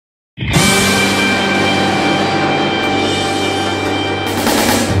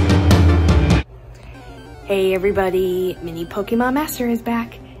Hey everybody, Mini Pokemon Master is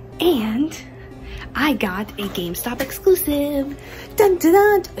back, and I got a GameStop exclusive. Dun dun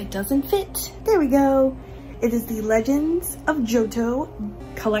dun! It doesn't fit. There we go. It is the Legends of Johto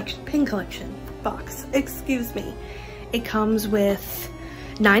pin collection box. Excuse me. It comes with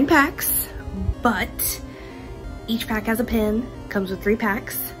 9 packs, but each pack has a pin. Comes with 3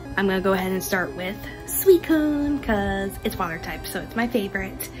 packs. I'm gonna go ahead and start with Suicune because it's water type, so it's my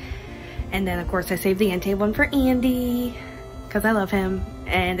favorite. And then, of course, I saved the Entei one for Andy because I love him.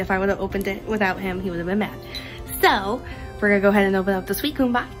 And if I would have opened it without him, he would have been mad. So, we're going to go ahead and open up the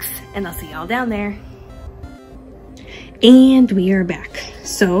Suicune box. And I'll see y'all down there. And we are back.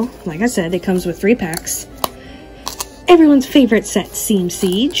 So, like I said, it comes with 3 packs. Everyone's favorite set, Steam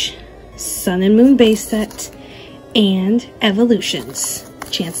Siege, Sun and Moon base set, and Evolutions.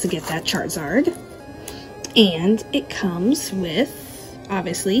 Chance to get that Charizard. And it comes with,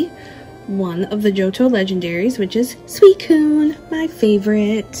 obviously, one of the Johto legendaries, which is Suicune, my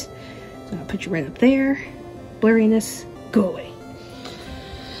favorite. So I'll put you right up there. Blurriness, go away.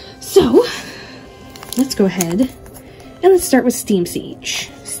 So, let's go ahead and let's start with Steam Siege.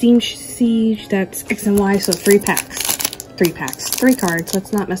 Steam Siege, that's X and Y, so 3 packs. 3 packs, 3 cards.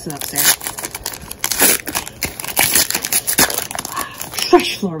 Let's not mess it up, Sarah.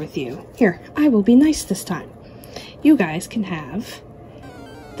 Trash floor with you. Here, I will be nice this time. You guys can have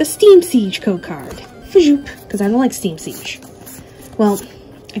the Steam Siege code card. Fajoop, because I don't like Steam Siege. Well,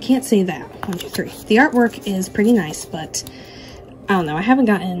 I can't say that. 1, 2, 3. The artwork is pretty nice, but I don't know. I don't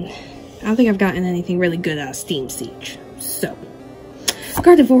think I've gotten anything really good out of Steam Siege. So,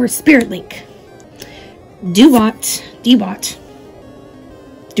 Gardevoir Spirit Link. Dewott,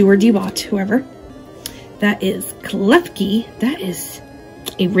 whoever. That is Klefki. That is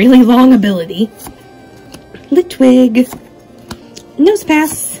a really long ability. Litwig.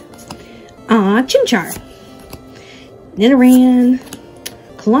 Nosepass. Chimchar. Nidoran.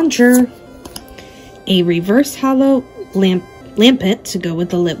 Clauncher. A reverse hollow Lampent to go with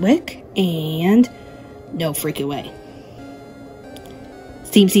the Litwick. And no freaking way.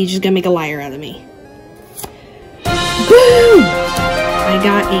 Steam Siege is gonna make a liar out of me. Boom! I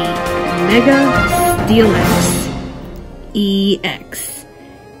got a Mega Steelix EX.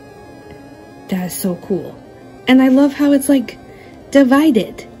 That is so cool. And I love how it's like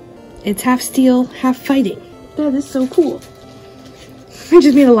divided. It's half steel, half fighting. That is so cool. I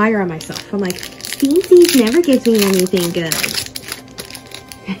just made a liar on myself. I'm like, Steam Siege never gives me anything good.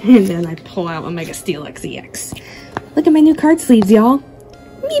 And then I pull out a Mega Steelix EX. Look at my new card sleeves, y'all.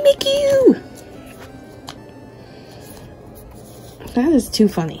 Mimikyu! That is too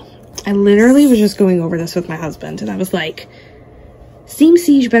funny. I literally was just going over this with my husband, and I was like, Steam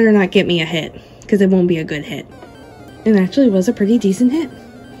Siege better not get me a hit, because it won't be a good hit. It actually was a pretty decent hit.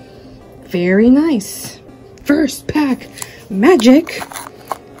 Very nice. First pack, Magic.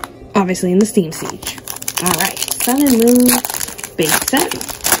 Obviously in the Steam Siege. Alright, Sun and Moon base set.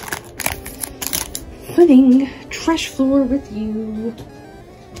 Putting Trash Floor with you.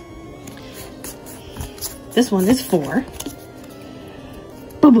 This one is 4.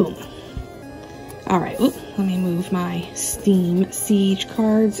 Boom. Alright, let me move my Steam Siege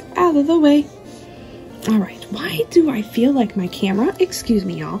cards out of the way. Alright, why do I feel like my camera, excuse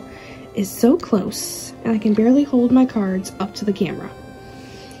me y'all, is so close and I can barely hold my cards up to the camera?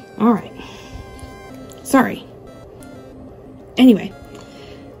 Alright. Sorry. Anyway.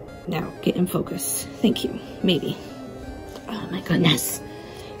 Now, get in focus. Thank you. Maybe. Oh my goodness.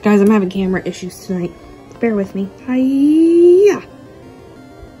 Guys, I'm having camera issues tonight. Bear with me. Hiya.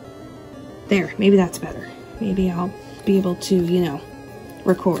 There, maybe that's better. Maybe I'll be able to, you know,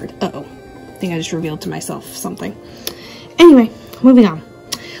 record. Uh-oh. I think I just revealed to myself something. Anyway, moving on.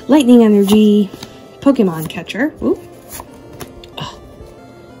 Lightning Energy, Pokemon Catcher. Ooh. Oh.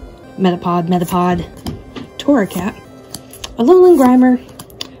 Metapod, Torracat, Alolan Grimer,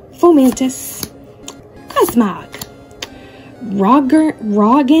 Fomantis, Cosmog,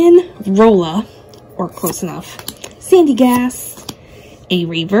 Rolla, or close enough, Sandygas, a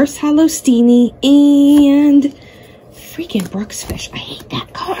reverse hollow Steenie, and freaking Brooksfish. I hate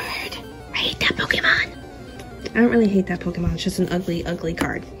that card. I hate that Pokemon. I don't really hate that Pokemon. It's just an ugly, ugly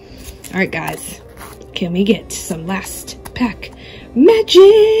card. Alright, guys. Can we get some last pack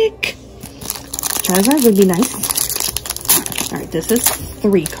Magic? Charizard would be nice. Alright, this is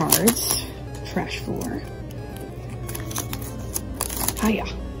 3 cards. Trash floor. Hiya.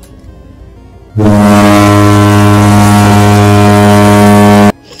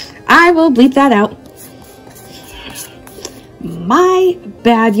 I will bleep that out. My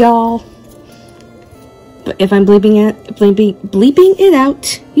bad, y'all. But if I'm bleeping it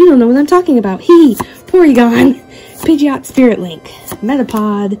out, you don't know what I'm talking about. Porygon, Pidgeot Spirit Link,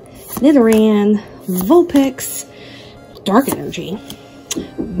 Metapod, Nidoran, Vulpix, Dark Energy,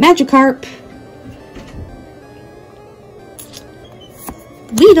 Magikarp,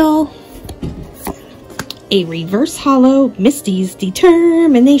 Weedle, a Reverse Holo Misty's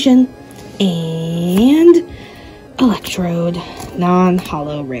Determination, and Electrode,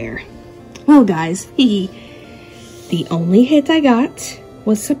 non-holo rare. Well guys, the only hit I got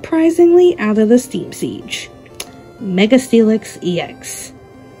was surprisingly out of the Steam Siege. Mega Steelix EX.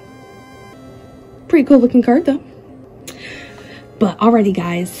 Pretty cool looking card though. But alrighty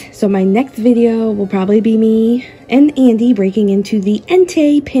guys, so my next video will probably be me and Andy breaking into the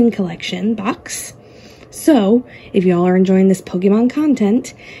Entei Pin Collection box. So, if y'all are enjoying this Pokemon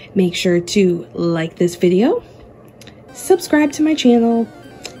content, make sure to like this video, subscribe to my channel,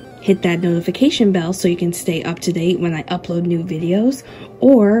 hit that notification bell so you can stay up to date when I upload new videos,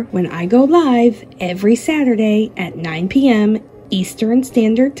 or when I go live every Saturday at 9 p.m. Eastern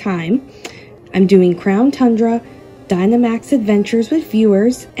Standard Time. I'm doing Crown Tundra Dynamax adventures with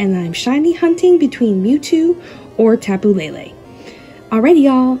viewers, and I'm shiny hunting between Mewtwo or Tapu Lele. Alrighty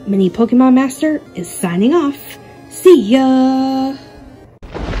y'all, Mini Pokemon Master is signing off. See ya!